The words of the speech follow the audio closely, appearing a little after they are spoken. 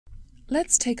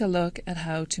Let's take a look at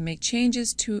how to make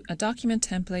changes to a document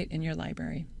template in your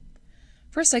library.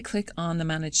 First, I click on the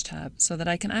Manage tab so that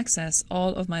I can access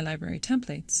all of my library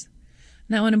templates.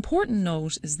 Now, an important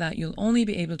note is that you'll only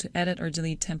be able to edit or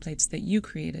delete templates that you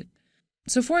created.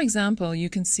 So for example, you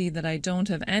can see that I don't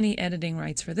have any editing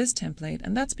rights for this template,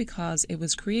 and that's because it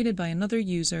was created by another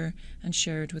user and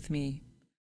shared with me.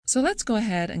 So let's go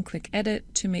ahead and click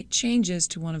Edit to make changes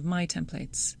to one of my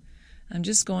templates. I'm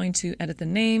just going to edit the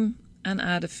name and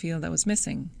add a field that was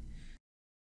missing.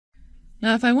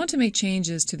 Now, if I want to make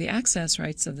changes to the access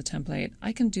rights of the template,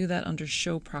 I can do that under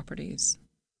Show Properties.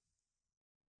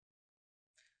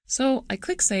 So I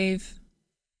click Save,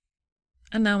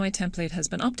 and now my template has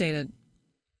been updated.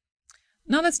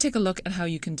 Now let's take a look at how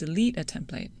you can delete a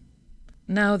template.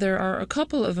 Now, there are a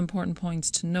couple of important points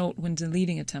to note when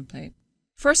deleting a template.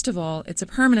 First of all, it's a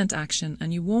permanent action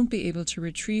and you won't be able to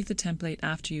retrieve the template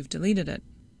after you've deleted it.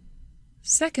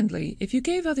 Secondly, if you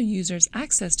gave other users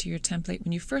access to your template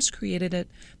when you first created it,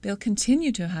 they'll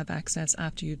continue to have access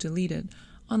after you delete it,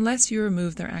 unless you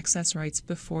remove their access rights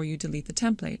before you delete the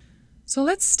template. So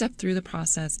let's step through the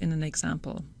process in an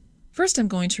example. First, I'm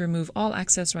going to remove all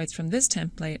access rights from this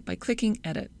template by clicking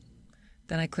Edit.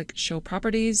 Then I click Show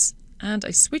Properties, and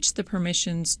I switch the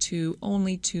permissions to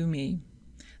Only to Me.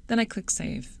 Then I click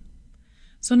Save.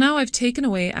 So now I've taken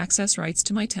away access rights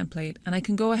to my template and I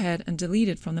can go ahead and delete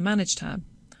it from the Manage tab.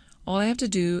 All I have to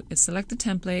do is select the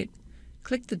template,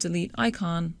 click the delete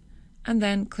icon, and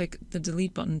then click the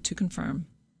delete button to confirm.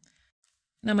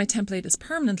 Now my template is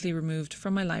permanently removed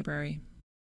from my library.